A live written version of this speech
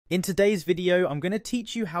In today's video, I'm going to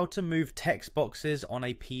teach you how to move text boxes on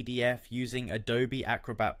a PDF using Adobe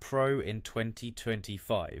Acrobat Pro in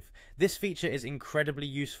 2025. This feature is incredibly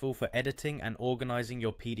useful for editing and organizing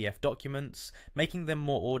your PDF documents, making them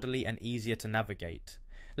more orderly and easier to navigate.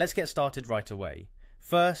 Let's get started right away.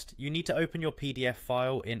 First, you need to open your PDF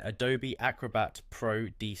file in Adobe Acrobat Pro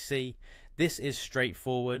DC. This is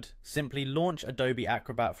straightforward. Simply launch Adobe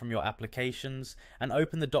Acrobat from your applications and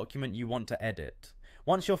open the document you want to edit.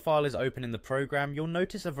 Once your file is open in the program, you'll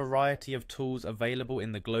notice a variety of tools available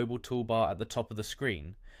in the global toolbar at the top of the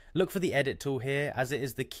screen. Look for the Edit tool here, as it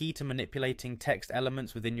is the key to manipulating text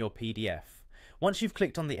elements within your PDF. Once you've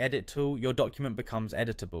clicked on the Edit tool, your document becomes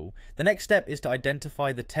editable. The next step is to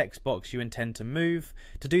identify the text box you intend to move.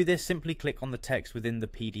 To do this, simply click on the text within the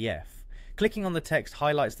PDF. Clicking on the text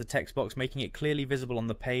highlights the text box, making it clearly visible on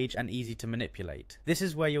the page and easy to manipulate. This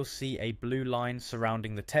is where you'll see a blue line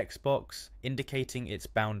surrounding the text box, indicating its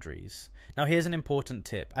boundaries. Now here's an important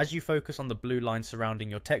tip. As you focus on the blue line surrounding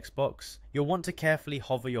your text box, you'll want to carefully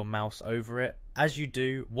hover your mouse over it. As you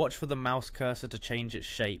do, watch for the mouse cursor to change its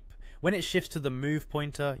shape. When it shifts to the move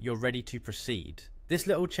pointer, you're ready to proceed. This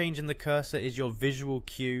little change in the cursor is your visual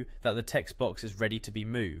cue that the text box is ready to be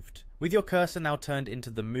moved. With your cursor now turned into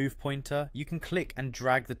the move pointer, you can click and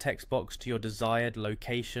drag the text box to your desired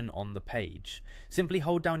location on the page. Simply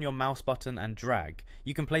hold down your mouse button and drag.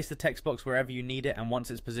 You can place the text box wherever you need it, and once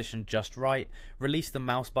it's positioned just right, release the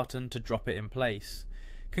mouse button to drop it in place.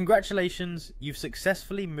 Congratulations, you've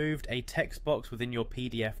successfully moved a text box within your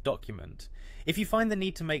PDF document. If you find the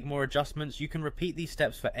need to make more adjustments, you can repeat these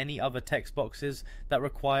steps for any other text boxes that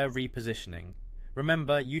require repositioning.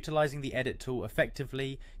 Remember, utilizing the Edit tool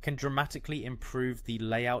effectively can dramatically improve the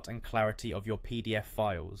layout and clarity of your PDF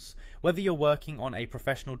files, whether you're working on a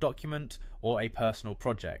professional document or a personal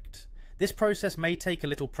project. This process may take a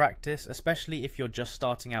little practice, especially if you're just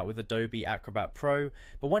starting out with Adobe Acrobat Pro,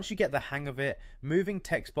 but once you get the hang of it, moving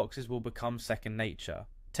text boxes will become second nature.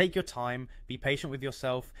 Take your time, be patient with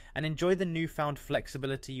yourself, and enjoy the newfound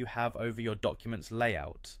flexibility you have over your document's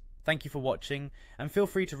layout. Thank you for watching, and feel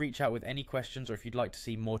free to reach out with any questions or if you'd like to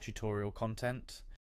see more tutorial content.